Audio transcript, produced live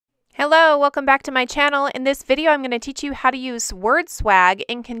Hello, welcome back to my channel. In this video, I'm going to teach you how to use wordswag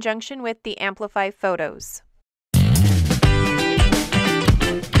in conjunction with the Amplify photos.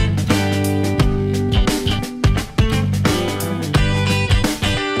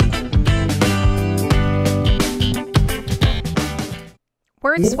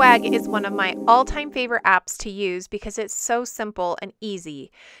 Wordswag is one of my all-time favorite apps to use because it's so simple and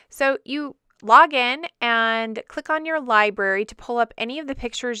easy. So you log in and click on your library to pull up any of the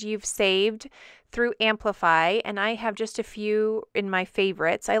pictures you've saved through Amplify, and I have just a few in my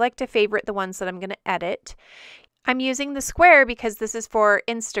favorites. I like to favorite the ones that I'm going to edit. I'm using the square because this is for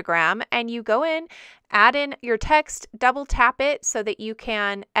Instagram, and you go in, add in your text, double tap it so that you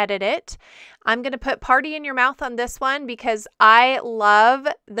can edit it. I'm going to put Party in Your Mouth on this one because I love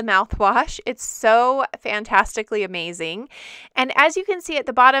the mouthwash. It's so fantastically amazing. And as you can see at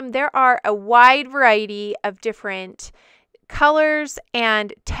the bottom, there are a wide variety of different colors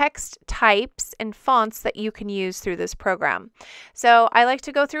and text types and fonts that you can use through this program. So I like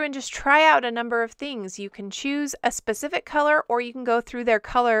to go through and just try out a number of things. You can choose a specific color, or you can go through their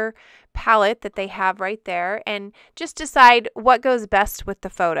color palette that they have right there and just decide what goes best with the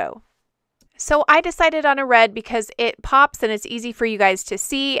photo. So I decided on a red because it pops and it's easy for you guys to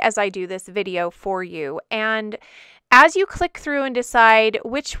see as I do this video for you. And as you click through and decide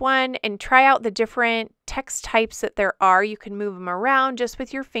which one and try out the different text types that there are, you can move them around just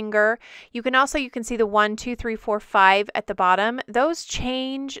with your finger. You can see the 1, 2, 3, 4, 5 at the bottom. Those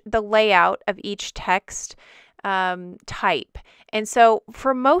change the layout of each text type. And so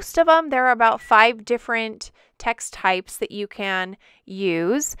for most of them, there are about 5 different text types that you can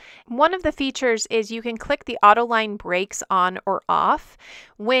use. One of the features is you can click the auto line breaks on or off.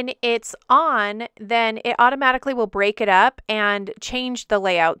 When it's on, then it automatically will break it up and change the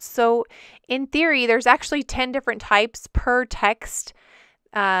layout. So in theory, there's actually 10 different types per text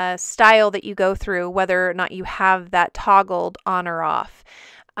style that you go through, whether or not you have that toggled on or off.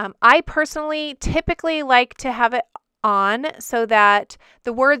 I personally typically like to have it on so that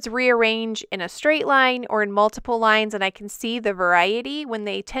the words rearrange in a straight line or in multiple lines, and I can see the variety. When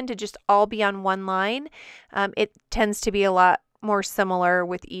they tend to just all be on one line, it tends to be a lot more similar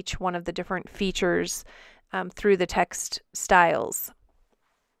with each one of the different features through the text styles.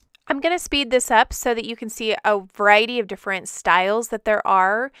 I'm going to speed this up so that you can see a variety of different styles that there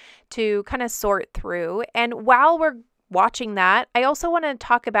are to kind of sort through. And while we're watching that, I also want to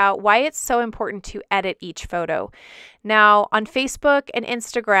talk about why it's so important to edit each photo. Now, on Facebook and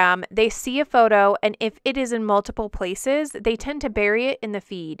Instagram, they see a photo, and if it is in multiple places, they tend to bury it in the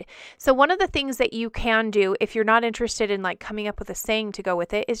feed. So one of the things that you can do if you're not interested in like coming up with a saying to go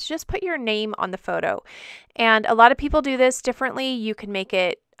with it is just put your name on the photo. And a lot of people do this differently. You can make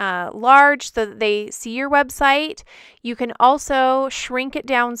it large so that they see your website. You can also shrink it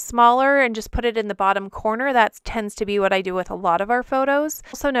down smaller and just put it in the bottom corner. That tends to be what I do with a lot of our photos.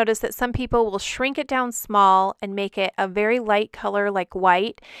 Also notice that some people will shrink it down small and make it a very light color like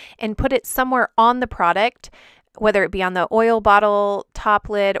white and put it somewhere on the product, whether it be on the oil bottle top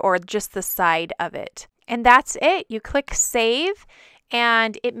lid or just the side of it. And that's it. You click save,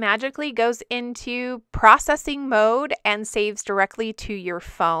 and it magically goes into processing mode and saves directly to your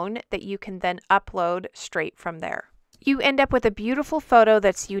phone that you can then upload straight from there. You end up with a beautiful photo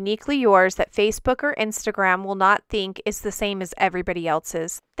that's uniquely yours that Facebook or Instagram will not think is the same as everybody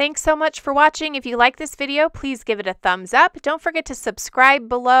else's. Thanks so much for watching. If you like this video, please give it a thumbs up. Don't forget to subscribe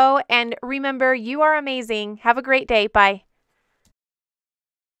below, and remember, you are amazing. Have a great day. Bye.